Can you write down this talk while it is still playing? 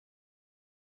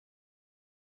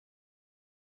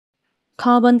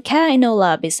CarbonCare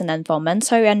InnoLab is an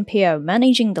environmental NPO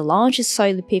managing the largest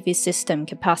solar PV system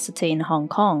capacity in Hong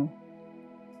Kong.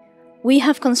 We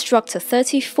have constructed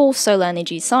 34 solar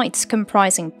energy sites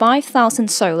comprising 5,000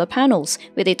 solar panels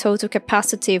with a total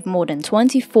capacity of more than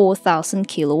 24,000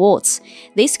 kilowatts.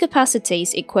 This capacity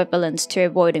is equivalent to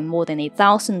avoiding more than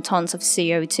 1,000 tons of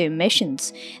CO2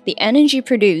 emissions. The energy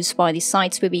produced by the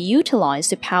sites will be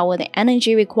utilized to power the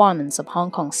energy requirements of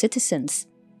Hong Kong citizens.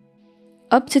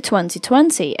 Up to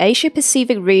 2020,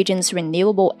 Asia-Pacific region's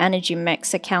renewable energy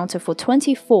mix accounted for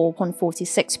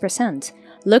 24.46%.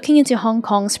 Looking into Hong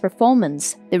Kong's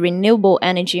performance, the renewable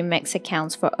energy mix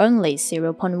accounts for only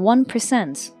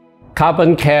 0.1%.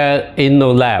 CarbonCare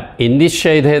InnoLab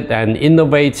initiated an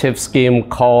innovative scheme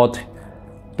called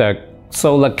the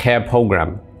SolarCare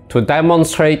Programme to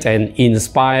demonstrate and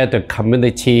inspire the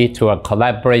community to a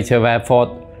collaborative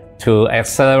effort to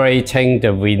accelerating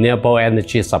the renewable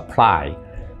energy supply.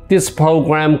 This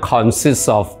program consists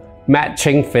of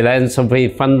matching philanthropy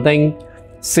funding,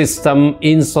 system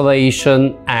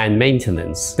installation and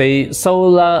maintenance. The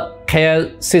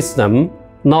SolarCare system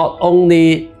not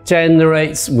only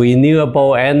generates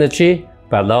renewable energy,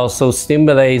 but also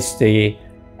stimulates the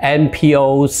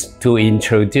NPOs to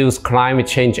introduce climate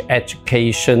change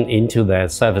education into their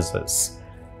services.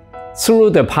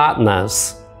 Through the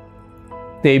partners,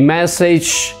 the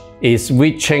message is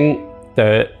reaching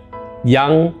the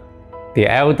young, the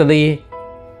elderly,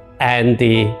 and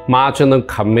the marginal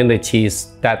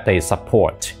communities that they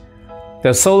support. The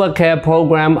SolarCare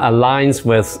program aligns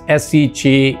with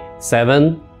SDG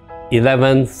 7,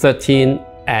 11, 13,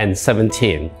 and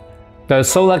 17. The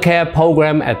SolarCare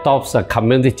program adopts a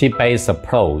community-based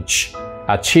approach.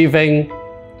 Achieving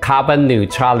carbon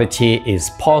neutrality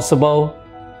is possible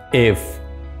if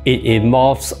it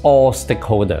involves all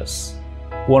stakeholders.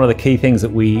 One of the key things that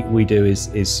we do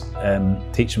is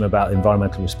teach them about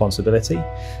environmental responsibility,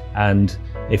 and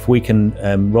if we can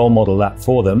role model that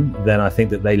for them, then I think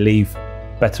that they leave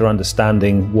better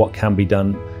understanding what can be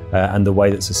done and the way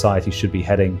that society should be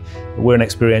heading. We're an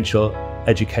experiential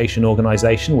education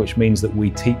organisation, which means that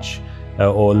we teach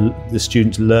or the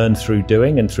students learn through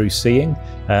doing and through seeing,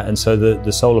 and so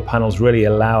the solar panels really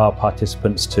allow our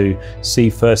participants to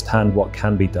see firsthand what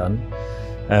can be done.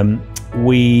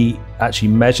 We actually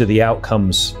measure the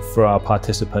outcomes for our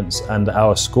participants, and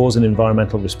our scores in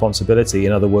environmental responsibility,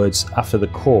 in other words, after the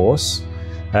course,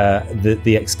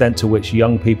 the extent to which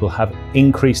young people have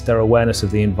increased their awareness of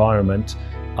the environment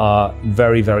are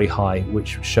very, very high,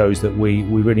 which shows that we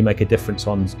really make a difference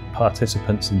on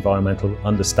participants' environmental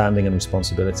understanding and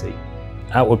responsibility.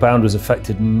 Outward Bound was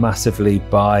affected massively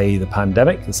by the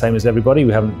pandemic, the same as everybody.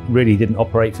 We didn't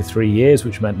operate for 3 years,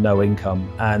 which meant no income.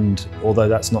 And although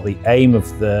that's not the aim of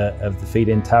the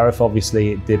feed-in tariff,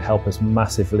 obviously it did help us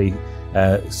massively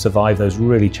survive those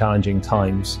really challenging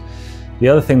times. The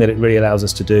other thing that it really allows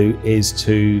us to do is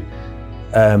to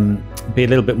be a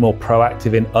little bit more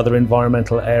proactive in other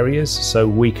environmental areas, so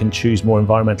we can choose more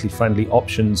environmentally friendly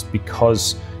options,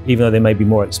 because even though they may be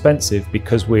more expensive,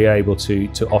 because we're able to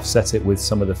offset it with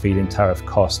some of the feed-in tariff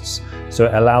costs. So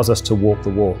it allows us to walk the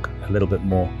walk a little bit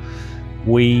more.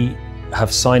 We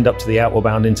have signed up to the Outward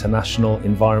Bound International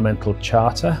Environmental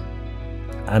Charter,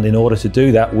 and in order to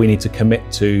do that, we need to commit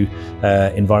to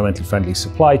environmentally friendly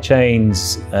supply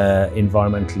chains,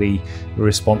 environmentally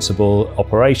responsible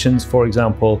operations, for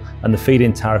example, and the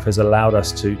feed-in tariff has allowed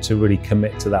us to really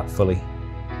commit to that fully.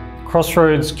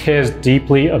 Crossroads cares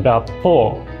deeply about the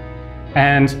poor,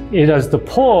 and it is the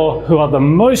poor who are the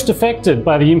most affected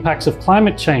by the impacts of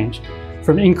climate change,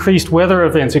 from increased weather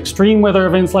events, extreme weather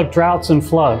events like droughts and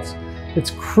floods.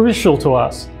 It's crucial to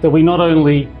us that we not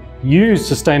only use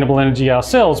sustainable energy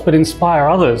ourselves, but inspire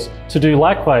others to do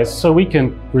likewise, so we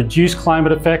can reduce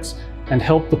climate effects and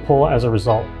help the poor as a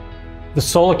result. The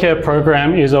SolarCare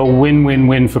program is a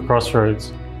win-win-win for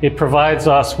Crossroads. It provides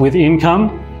us with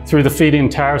income through the feed-in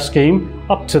tariff scheme,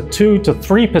 up to 2 to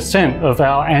 3% of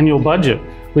our annual budget,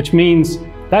 which means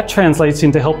that translates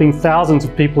into helping thousands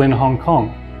of people in Hong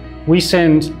Kong. We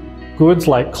send goods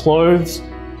like clothes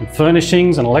and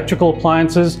furnishings and electrical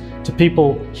appliances to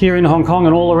people here in Hong Kong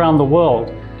and all around the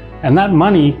world. And that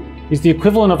money is the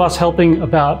equivalent of us helping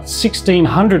about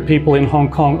 1,600 people in Hong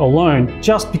Kong alone,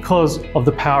 just because of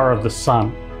the power of the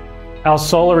sun. Our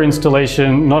solar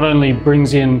installation not only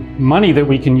brings in money that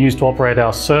we can use to operate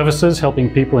our services, helping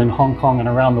people in Hong Kong and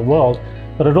around the world,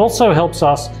 but it also helps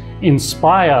us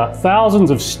inspire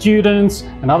thousands of students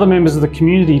and other members of the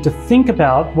community to think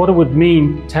about what it would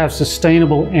mean to have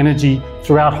sustainable energy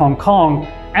throughout Hong Kong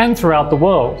and throughout the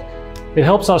world. It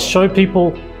helps us show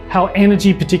people how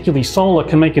energy, particularly solar,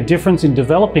 can make a difference in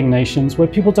developing nations where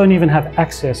people don't even have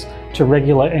access to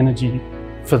regular energy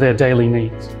for their daily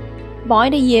needs. By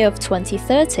the year of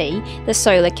 2030, the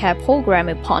SolarCare program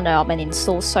will partner up and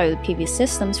install solar PV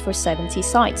systems for 70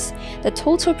 sites. The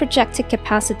total projected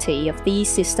capacity of these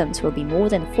systems will be more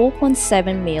than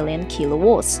 4.7 million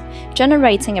kilowatts,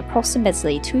 generating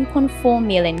approximately 2.4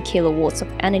 million kilowatts of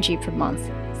energy per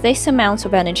month. This amount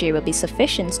of energy will be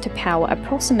sufficient to power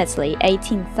approximately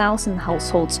 18,000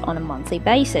 households on a monthly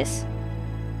basis.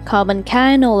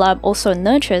 CarbonCare InnoLab also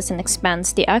nurtures and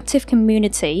expands the active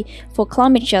community for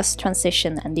climate-just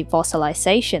transition and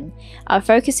defossilization. Our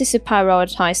focus is to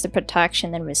prioritize the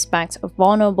protection and respect of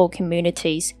vulnerable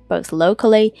communities, both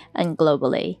locally and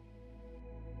globally.